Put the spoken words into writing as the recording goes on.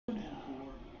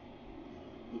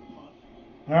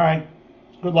All right.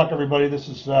 Good luck, everybody. This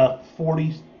is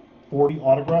 40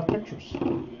 autograph pictures.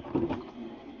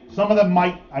 Some of them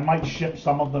I might ship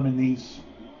some of them in these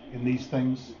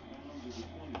things.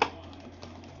 I'm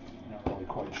not really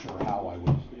quite sure how I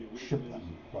would ship them,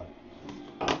 but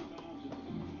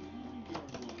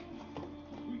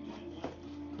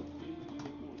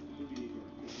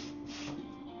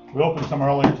we opened some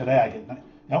earlier today.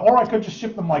 Or I could just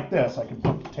ship them like this. I could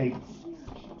put the tape.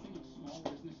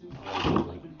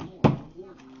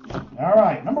 All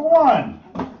right, number 1.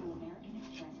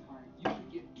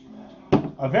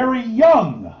 A very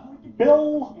young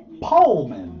Bill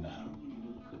Pullman.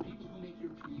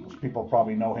 Most people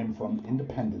probably know him from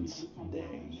Independence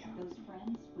Day.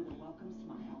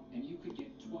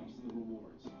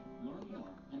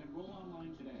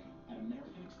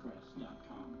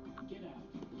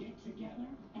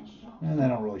 And they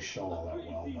don't really show all that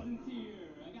well, but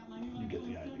you get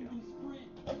the idea.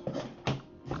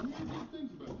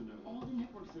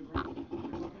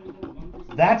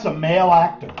 That's a male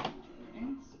actor.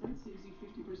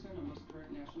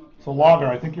 So Logger,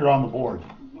 I think you're on the board.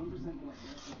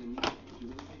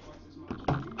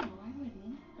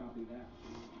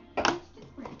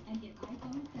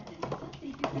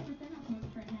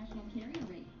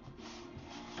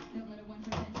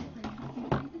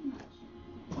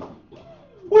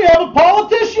 We have a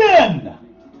politician!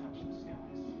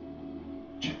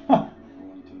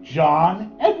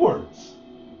 John Edwards.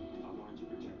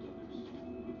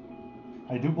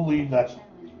 I do believe that's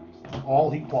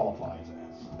all he qualifies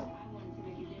as.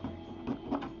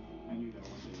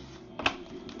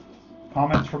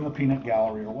 Comments from the Peanut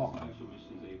Gallery are welcome.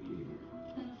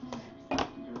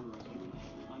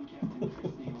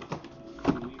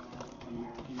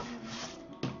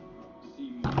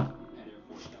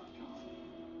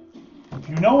 If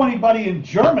you know anybody in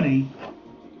Germany,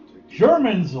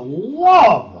 Germans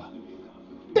love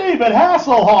David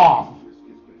Hasselhoff.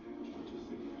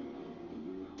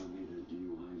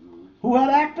 Who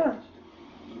had actor?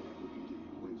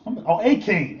 Oh,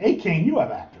 A-Kane. A-Kane, you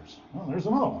have actors. Oh, there's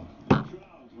another one.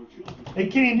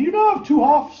 A-Kane, do you know of 2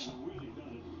 Hoffs?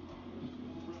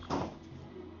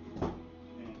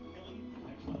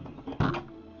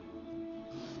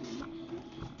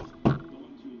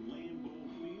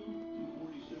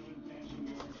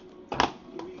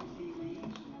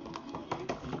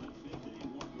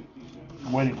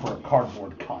 I'm waiting for a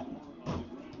cardboard cut.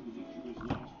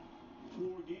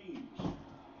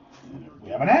 We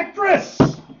have an actress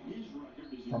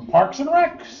from Parks and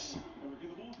Recs,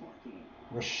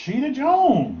 Rashida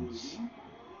Jones.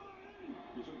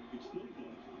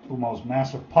 Umo's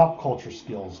massive pop culture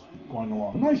skills going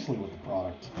along nicely with the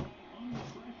product.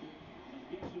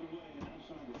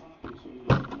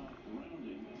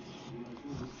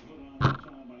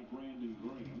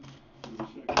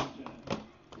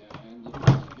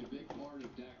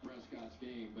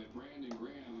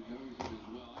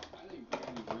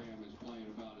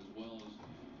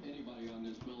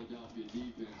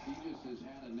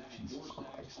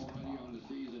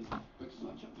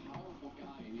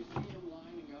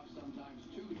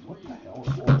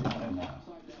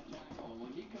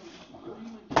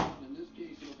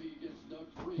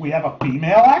 We have a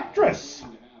female actress.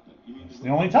 It's the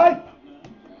only type.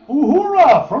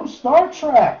 Uhura from Star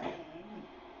Trek.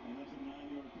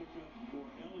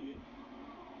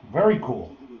 Very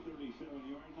cool.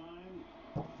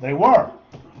 They were.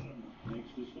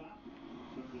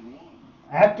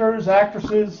 Actors,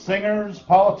 actresses, singers,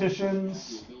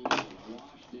 politicians,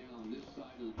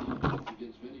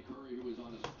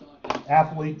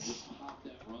 athletes.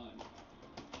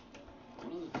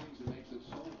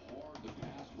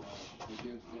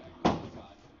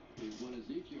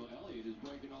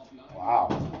 Wow.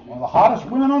 One of the hottest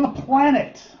women on the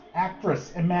planet.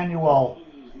 Actress Emmanuelle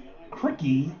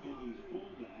Criqui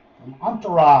from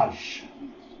Entourage.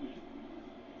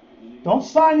 Don't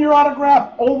sign your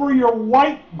autograph over your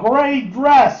white gray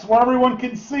dress where everyone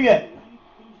can see it.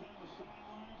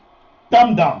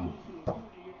 Dum-dum.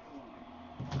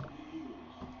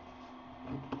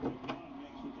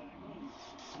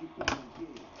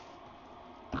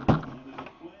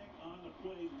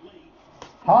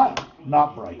 Hot,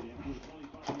 not bright.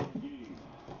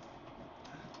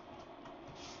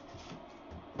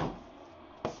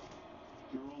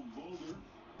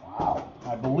 Wow.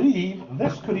 I believe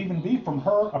this could even be from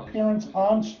her appearance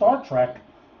on Star Trek.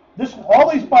 All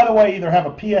these, by the way, either have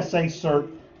a PSA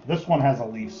cert. This one has a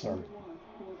Leaf cert.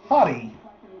 Hottie.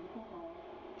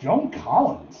 Joan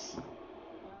Collins.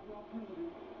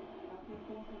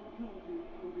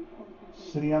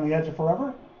 City on the Edge of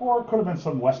Forever. Or it could have been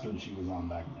some Western she was on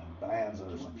back then. Bonanza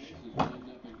or some shit.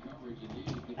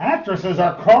 Actresses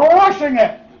are crushing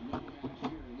it!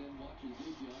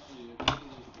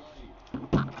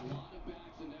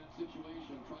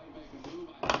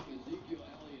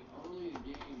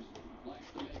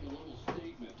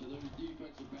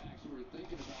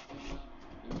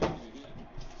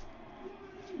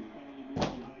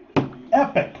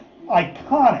 Epic,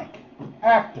 iconic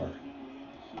actor.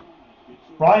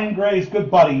 Brian Gray's good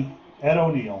buddy, Ed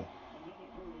O'Neill.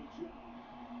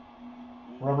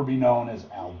 Forever be known as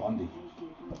Al Bundy.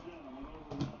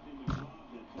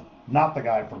 Not the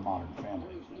guy from Modern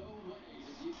Family.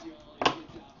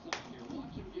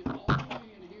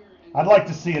 I'd like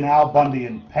to see an Al Bundy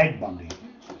and Peg Bundy.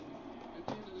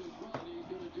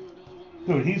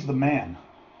 Dude, he's the man.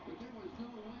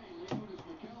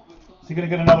 Is he going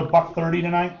to get another $130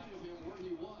 tonight?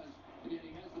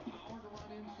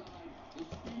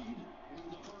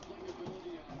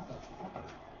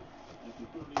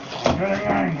 I'm getting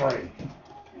angry.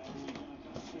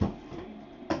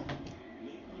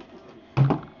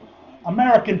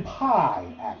 American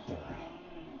Pie actor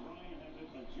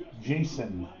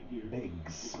Jason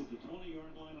Biggs.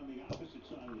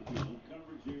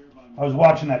 I was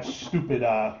watching that stupid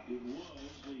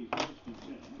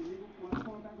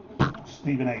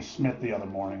Stephen A. Smith the other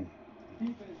morning.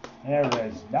 There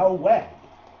is no way.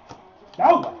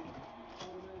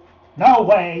 No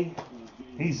way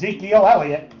Ezekiel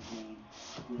Elliott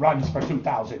runs for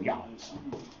 2,000 yards.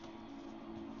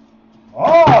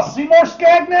 Oh, Seymour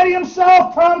Scagnetti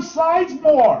himself, Tom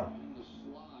Sizemore.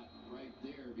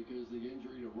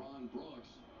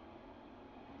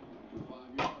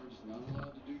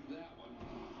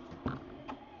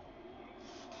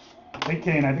 Hey,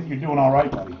 Kane, I think you're doing all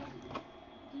right, buddy.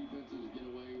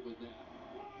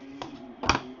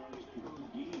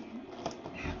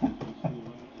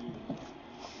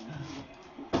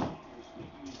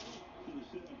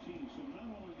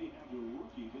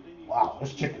 Wow,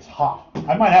 this chick is hot.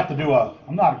 I might have to do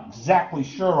I'm not exactly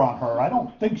sure on her. I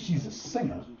don't think she's a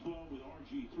singer.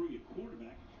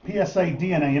 PSA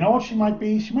DNA, you know what she might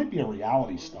be? She might be a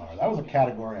reality star. That was a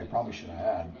category I probably should have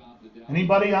had.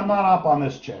 Anybody? I'm not up on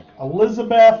this chick.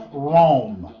 Elizabeth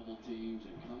Rome.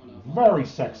 Very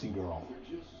sexy girl.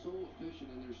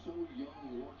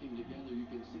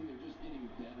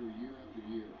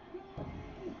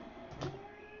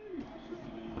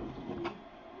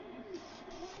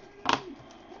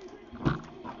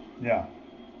 Yeah.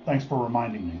 Thanks for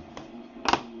reminding me.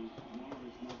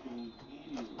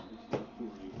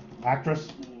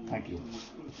 Actress? Thank you.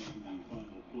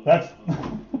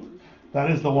 That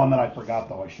is the one that I forgot,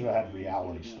 though. I should have had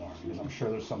reality star, because I'm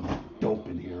sure there's some dope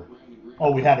in here.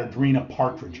 Oh, we had Adrena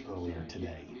Partridge earlier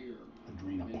today.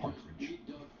 Adrena Partridge.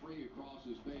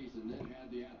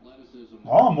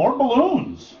 Oh, more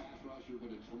balloons.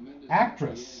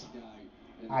 Actress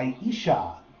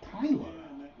Aisha Tyler.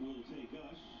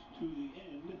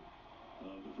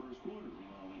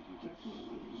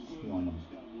 Feeling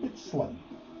a bit slutty.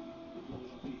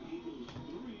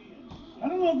 I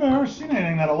don't know if I've ever seen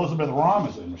anything that Elizabeth Rom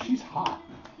is in, but she's hot.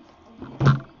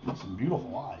 Some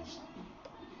beautiful eyes.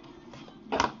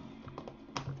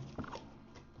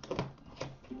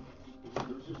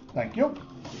 Thank you.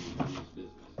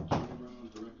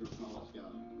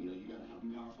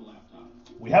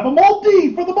 We have a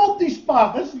multi for the multi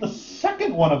spot. This is the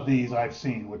second one of these I've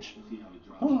seen, which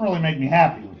doesn't really make me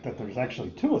happy that there's actually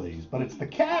two of these, but it's the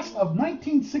cast of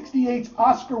 1968's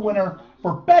Oscar winner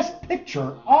for Best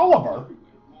Picture, Oliver,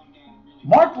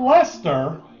 Mark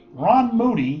Lester, Ron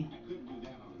Moody,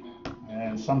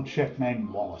 and some chick named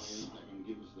Wallace.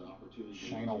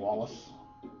 Shayna Wallace.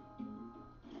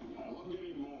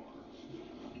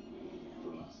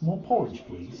 More porridge,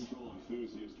 please.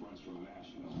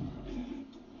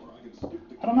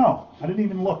 I don't know. I didn't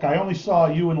even look. I only saw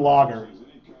you and Lager.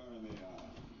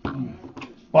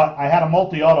 But I had a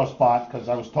multi-auto spot because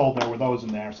I was told there were those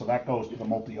in there, so that goes to the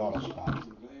multi-auto spot.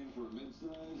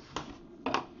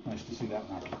 Nice to see that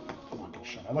knock it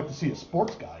shut. I'd like to see a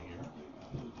sports guy here.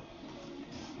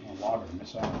 Lager to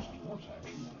miss out on some sports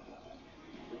action.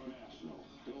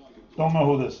 Don't know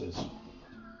who this is.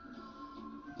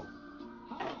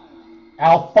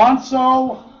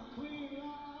 Alfonso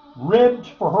ribbed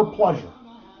for her pleasure.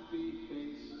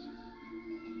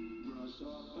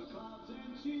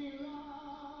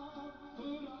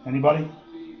 Anybody?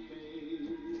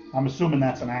 I'm assuming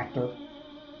that's an actor.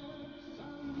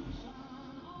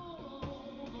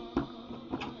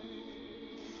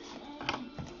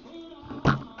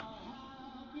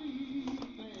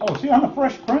 Oh, is he on the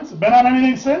Fresh Prince? Been on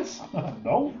anything since?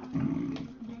 No.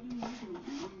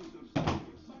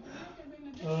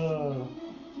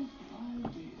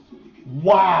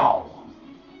 Wow.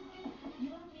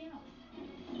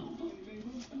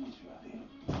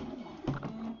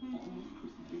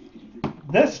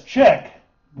 This chick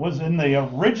was in the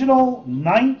original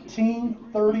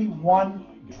 1931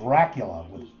 Dracula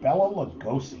with Bela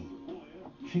Lugosi.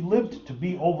 She lived to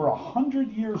be over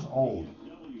 100 years old.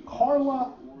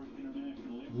 Carla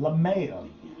LeMay.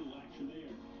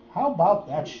 How about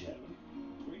that shit?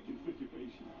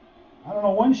 I don't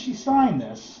know when she signed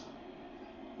this.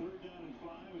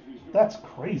 That's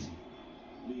crazy.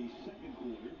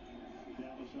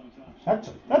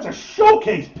 That's a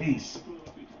showcase piece.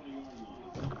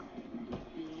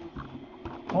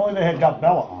 Only they had got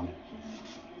Bella on it.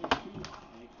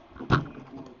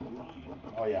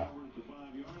 Oh yeah.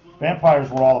 Vampires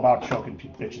were all about choking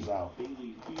bitches out.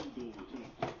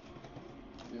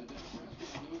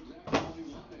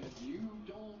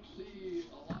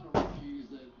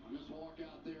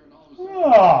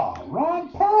 Oh,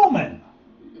 Ron Perlman.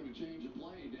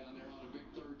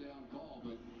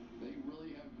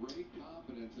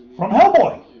 From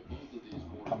Hellboy.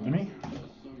 Come to me.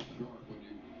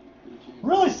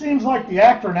 Really seems like the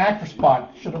actor and actress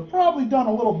spot should have probably done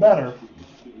a little better.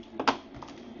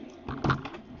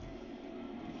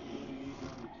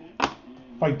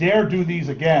 If I dare do these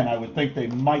again, I would think they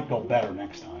might go better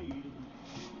next time.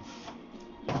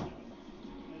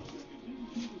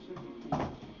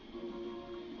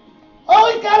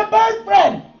 Oh, he's got a bird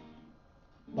friend!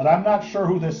 But I'm not sure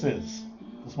who this is.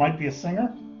 This might be a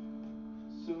singer.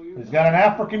 He's got an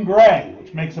African gray,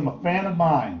 which makes him a fan of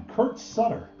mine. Kurt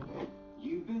Sutter.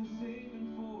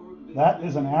 That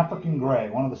is an African gray,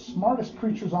 one of the smartest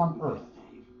creatures on Earth.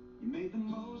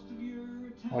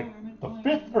 Like the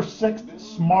 5th or 6th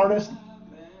smartest.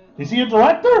 Is he a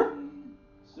director?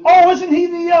 Oh, isn't he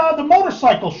the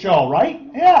motorcycle show, right?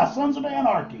 Yeah, Sons of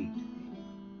Anarchy.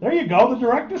 There you go, the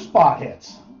director spot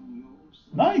hits.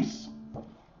 Nice.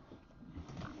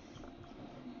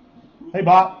 Hey,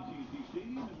 Bob.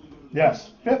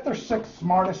 Yes, 5th or 6th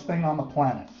smartest thing on the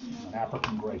planet. An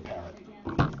African gray parrot.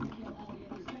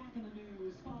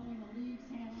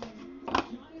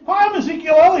 Hi, I'm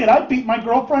Ezekiel Elliott. I beat my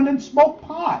girlfriend and smoked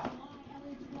pot.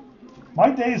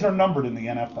 My days are numbered in the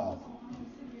NFL.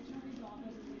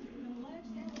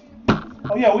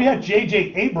 Oh yeah, we had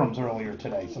J.J. Abrams earlier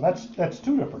today, so that's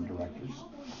 2 different directors.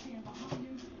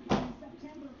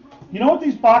 You know what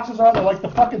these boxes are? They're like the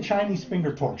fucking Chinese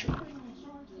finger torture.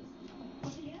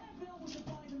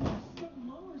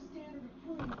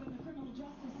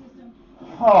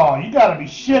 Oh, you gotta be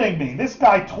shitting me. This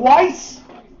guy twice?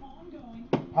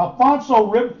 Alfonso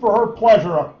ribbed for her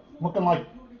pleasure, looking like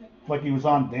he was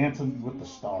on Dancing with the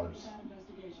Stars.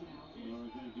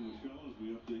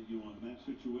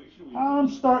 I'm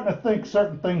starting to think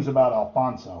certain things about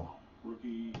Alfonso.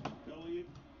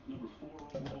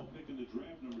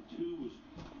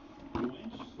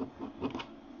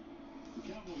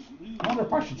 I wonder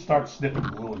if I should start sniffing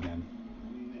glue again.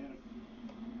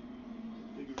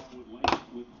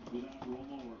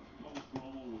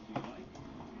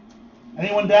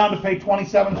 Anyone down to pay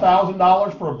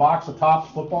 $27,000 for a box of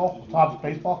Topps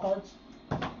baseball cards?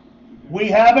 We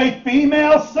have a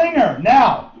female singer.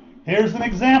 Now, here's an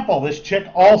example. This chick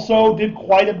also did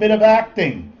quite a bit of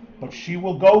acting, but she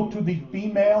will go to the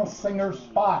female singer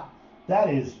spot. That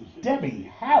is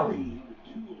Debbie Harry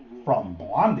from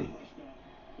Blondie.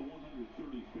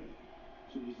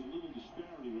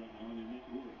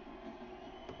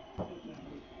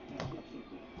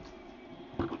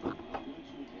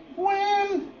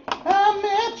 When I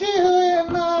met you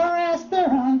in the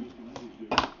restaurant.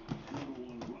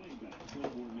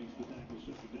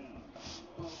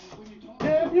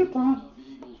 Debutante.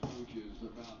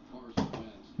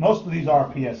 Most of these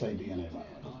are PSA DNA.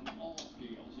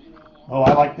 Oh,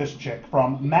 I like this chick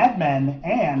from Mad Men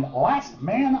and Last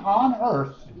Man on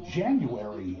Earth,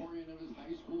 January.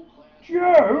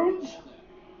 Jones.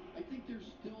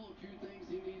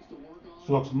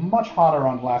 She looks much hotter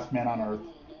on Last Man on Earth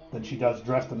than she does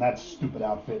dressed in that stupid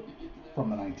outfit from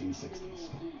the 1960s.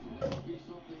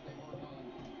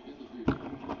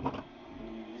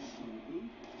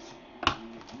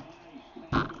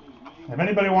 If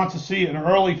anybody wants to see an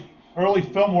early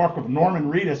film work of Norman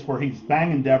Reedus where he's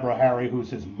banging Deborah Harry, who's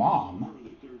his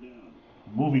mom,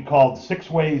 a movie called 6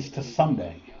 Ways to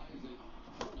Sunday.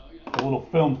 A little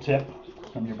film tip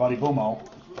from your buddy Boomo.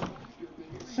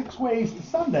 6 Ways to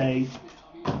Sunday,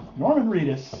 Norman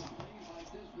Reedus,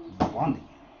 Blondie.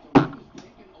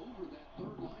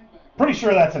 Pretty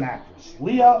sure that's an actress.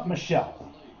 Leah Michelle.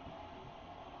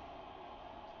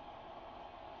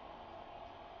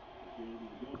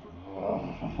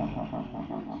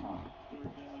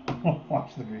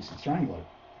 Watch the Greasy Strangler.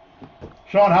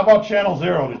 Sean, how about Channel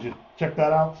Zero? Did you check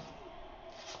that out?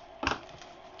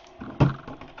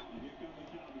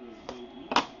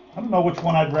 I don't know which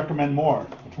one I'd recommend more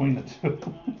between the two.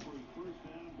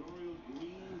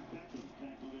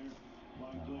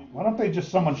 Why don't they just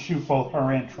someone shoot both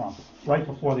her and Trump right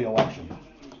before the election?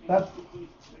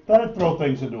 That'd throw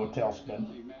things into a tailspin.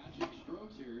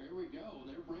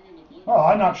 Oh,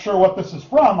 I'm not sure what this is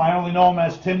from. I only know him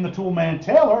as Tim the Toolman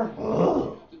Taylor.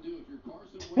 Ugh.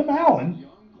 Tim Allen.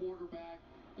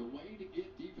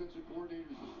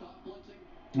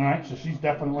 All right, so she's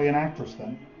definitely an actress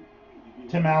then.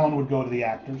 Tim Allen would go to the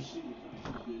actors.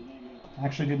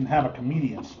 Actually didn't have a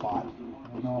comedian spot.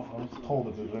 I don't know if I was told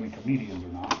if there's any comedians or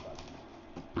not.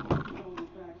 But.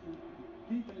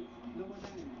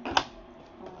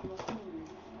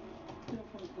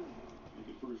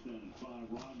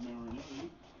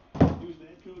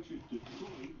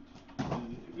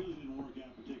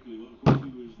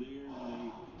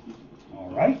 All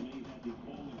right.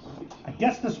 I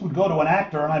guess this would go to an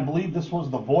actor, and I believe this was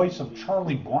the voice of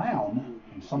Charlie Brown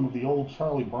in some of the old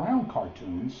Charlie Brown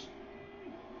cartoons.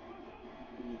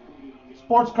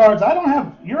 Sports cards, I don't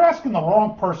have... You're asking the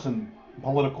wrong person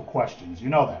political questions. You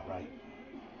know that, right?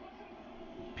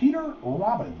 Peter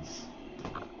Robbins.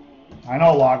 I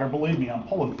know, Logger. Believe me, I'm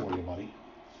pulling for you, buddy.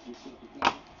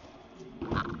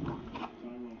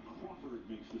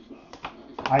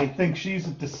 I think she's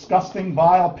a disgusting,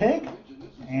 vile pig,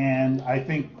 and I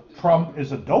think Trump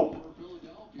is a dope.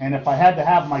 And if I had to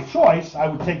have my choice, I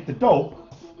would take the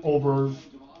dope over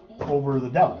the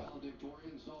devil.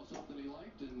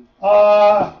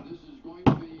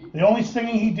 The only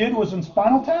singing he did was in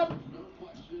Spinal Tap.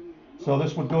 So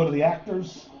this would go to the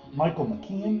actors. Michael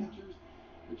McKean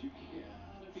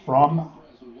from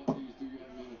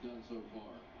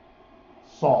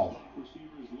Saul.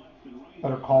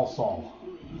 Better Call Saul.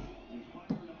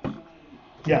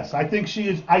 Yes, I think she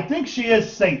is. I think she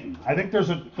is Satan. I think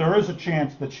there is a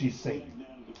chance that she's Satan.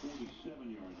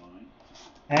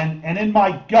 And in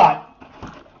my gut,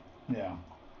 yeah.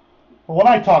 But when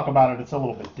I talk about it, it's a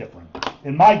little bit different.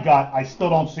 In my gut, I still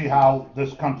don't see how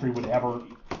this country would ever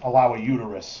allow a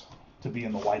uterus to be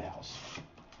in the White House.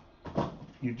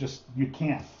 You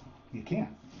can't. You can't.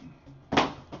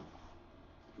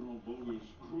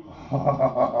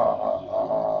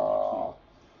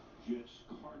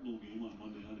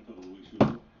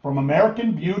 From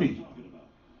American Beauty,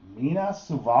 Mina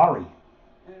Suvari.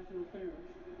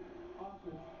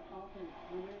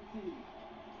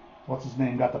 What's his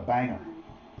name? Got the banger.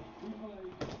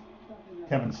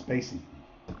 Kevin Spacey.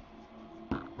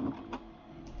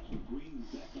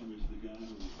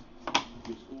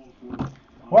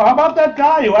 Well, how about that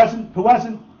guy who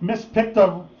hasn't mispicked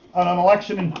an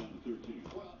election in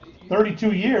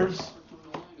 32 years?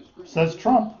 Says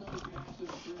Trump.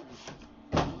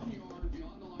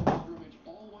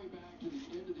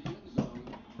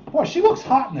 Boy, she looks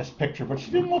hot in this picture, but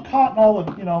she didn't look hot in all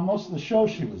the, most of the shows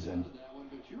she was in.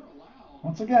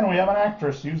 Once again, we have an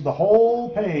actress. Use the whole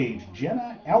page.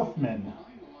 Jenna Elfman.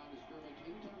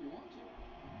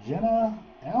 Jenna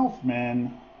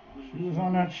Elfman. She was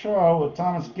on that show with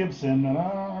Thomas Gibson, and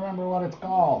I don't remember what it's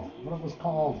called. What it was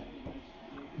called.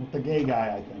 With the gay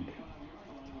guy, I think.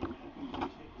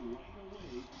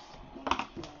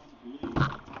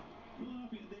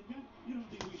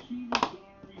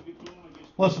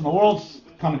 Listen, the world's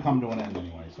going to come to an end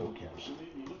anyway, so who cares?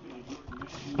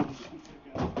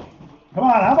 Come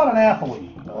on, how about an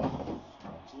athlete?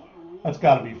 That's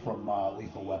got to be from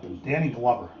Lethal Weapon. Danny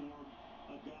Glover.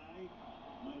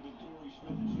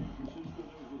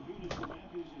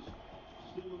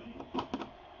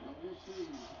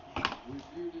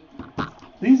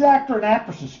 These actor and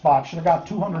actresses spots should have got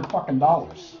 $200 fucking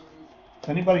dollars. If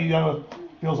anybody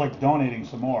feels like donating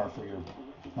some more for your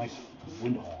nice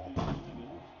wind haul.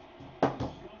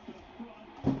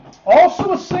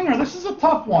 Also a singer. This is a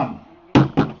tough one.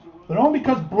 But only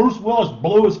because Bruce Willis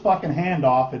blew his fucking hand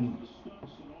off in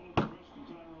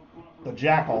The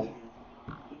Jackal.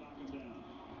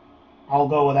 I'll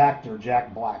go with actor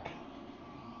Jack Black.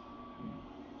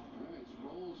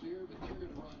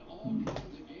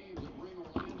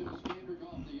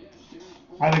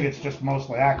 I think it's just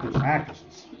mostly actors and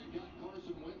actresses.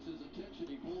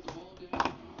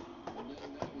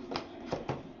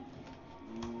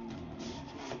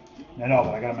 I know,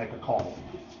 but I gotta make a call.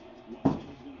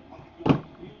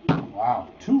 Wow,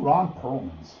 2 Ron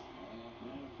Perlmans.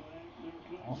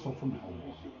 Also from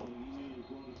Hellboy.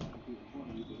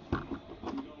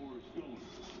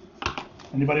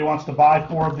 Anybody wants to buy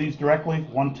 4 of these directly?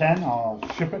 $110. I'll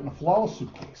ship it in a flawless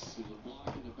suitcase.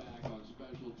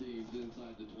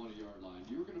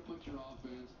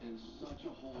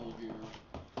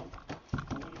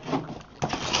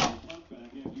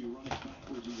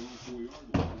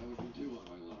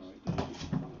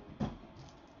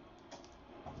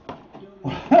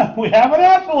 We have an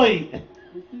athlete.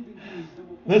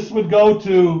 This would go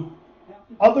to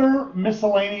other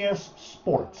miscellaneous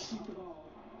sports.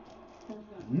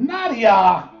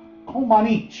 Nadia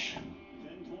Comaneci.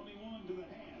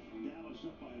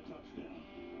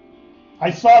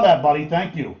 I saw that, buddy.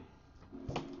 Thank you.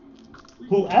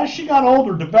 Who, as she got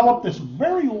older, developed this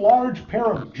very large pair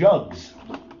of jugs.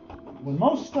 When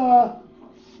most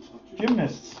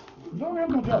gymnasts don't have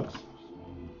no jugs.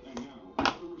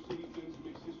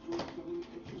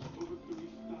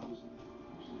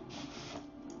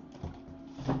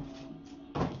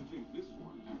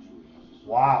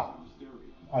 Wow.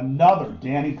 Another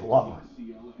Danny Glover.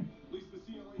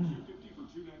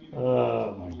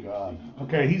 Oh my God.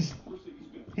 Okay, he's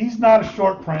not a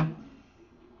short print,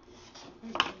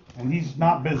 and he's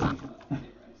not busy.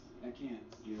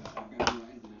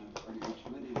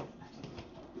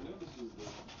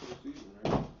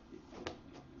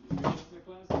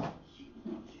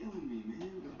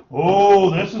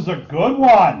 Oh, this is a good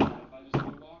one.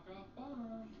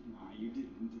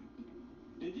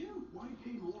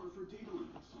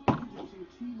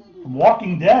 From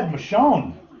Walking Dead,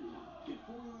 Michonne.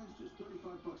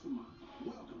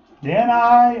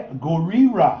 Danai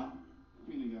Gurira.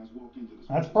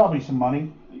 That's probably some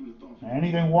money.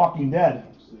 Anything Walking Dead.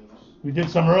 We did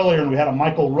some earlier and we had a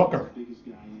Michael Rooker.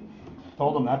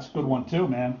 Told him that's a good one too,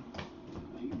 man.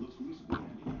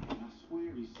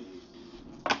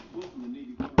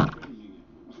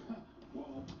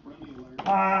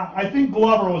 I think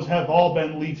Glover have all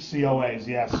been Leaf COAs,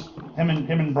 yes. Him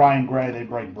and Brian Gray, they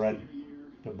break bread.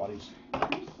 Good buddies.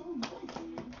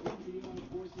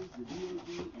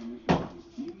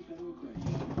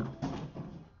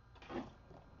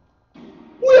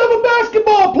 We have a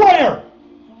basketball player!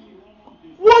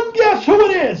 One guess who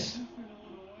it is!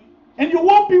 And you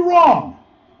won't be wrong.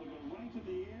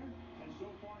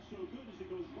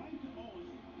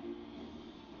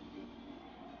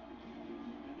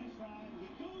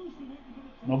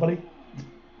 Nobody?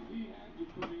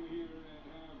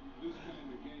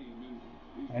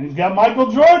 And he's got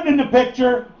Michael Jordan in the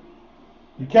picture.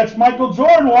 You catch Michael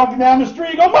Jordan walking down the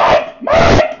street, you go, Mike!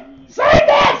 Mike! Sign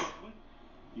this!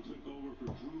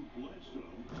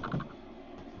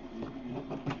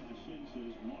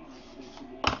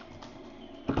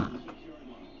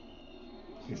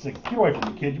 He's like, get away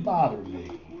from me, kid, you bothered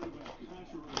me.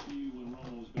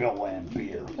 Bill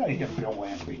Laimbeer. How do you get Bill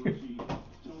Laimbeer?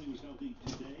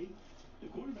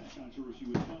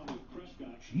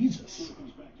 Jesus.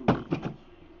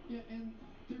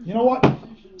 You know what?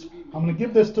 I'm going to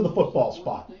give this to the football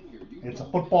spot. It's a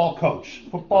football coach.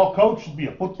 Football coach should be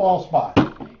a football spot.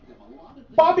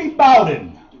 Bobby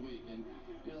Bowden,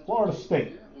 Florida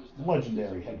State,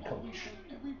 legendary head coach.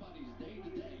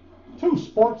 2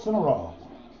 sports in a row.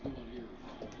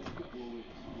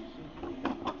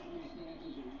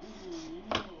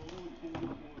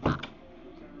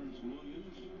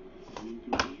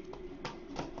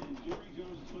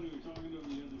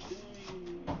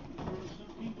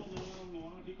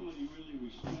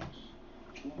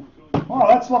 Well,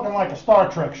 that's looking like a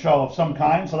Star Trek show of some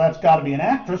kind, so that's got to be an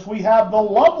actress. We have the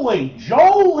lovely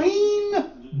Jolene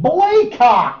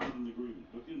Blackhawk.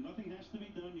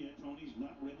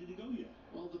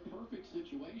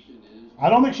 I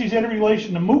don't think she's in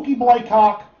relation to Mookie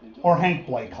Blackhawk or Hank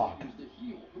Blackhawk.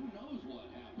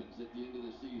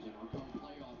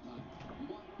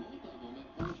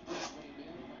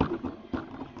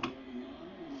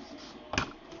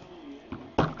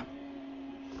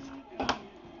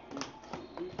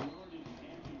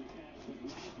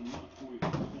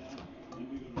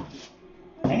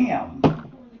 Damn.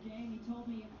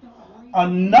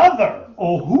 Another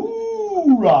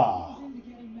Uhura.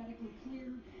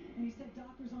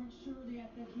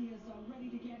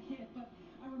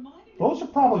 Those are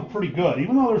probably pretty good.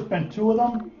 Even though there's been 2 of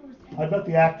them, I bet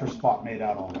the actress spot made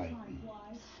out all right.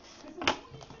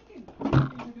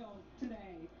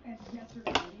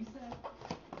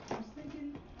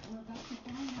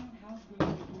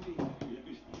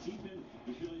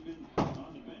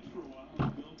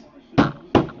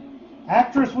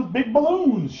 Actress with big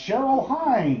balloons, Cheryl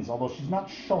Hines, although she's not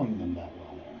showing them that well.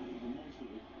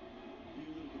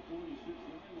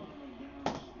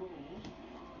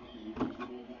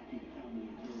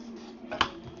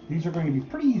 These are going to be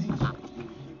pretty easy.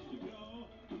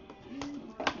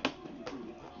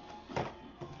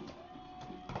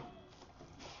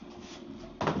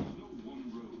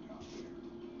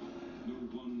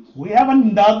 We have a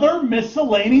another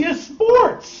miscellaneous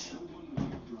sports.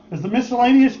 Is the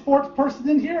miscellaneous sports person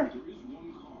in here?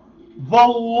 The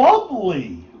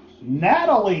lovely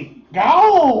Natalie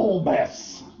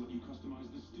Galbis.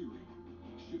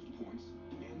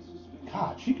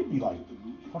 God, she could be like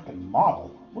a fucking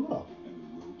model. Look at her.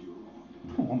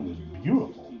 That woman is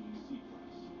beautiful.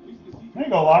 There you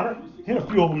go, Lager. Hit a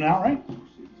few of them now, right?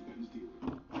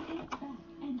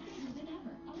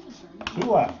 2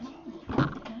 left.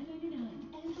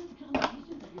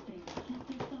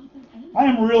 I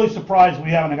am really surprised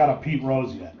we haven't got a Pete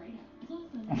Rose yet.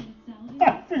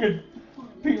 I figured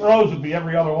Pete Rose would be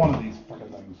every other one of these fucking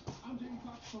things.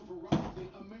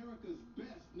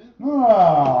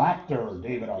 Oh, actor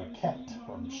David Arquette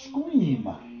from Scream.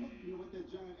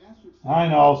 I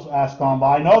know, Aston, but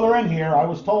I know they're in here. I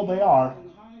was told they are.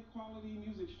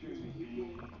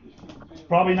 It's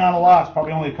probably not a lot. It's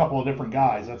probably only a couple of different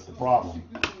guys. That's the problem.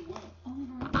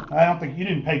 I don't think you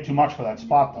didn't pay too much for that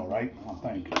spot, though, right? I don't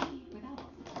think.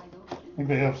 I think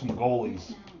they have some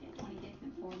goalies.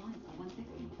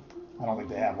 I don't think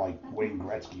they have, like, Wayne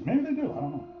Gretzky. Maybe they do. I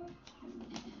don't know.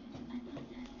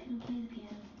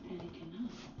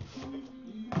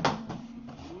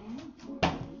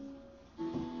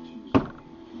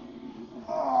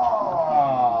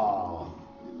 Oh.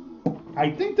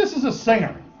 I think this is a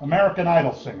singer. American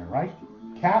Idol singer, right?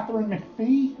 Catherine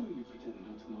McPhee?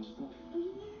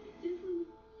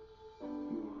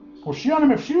 Well,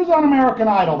 if she was on American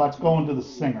Idol, that's going to the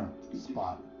singer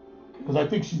spot. Because I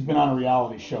think she's been on a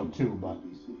reality show too, but...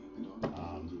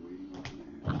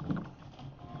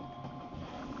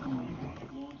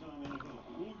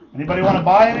 Anybody want to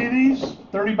buy any of these?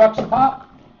 30 bucks a pop?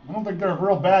 I don't think they're a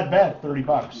real bad bet, 30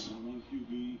 bucks.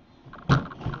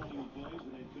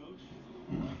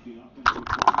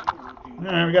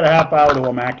 Yeah, we got a half hour to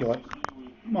Immaculate.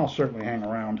 I'll certainly hang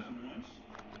around.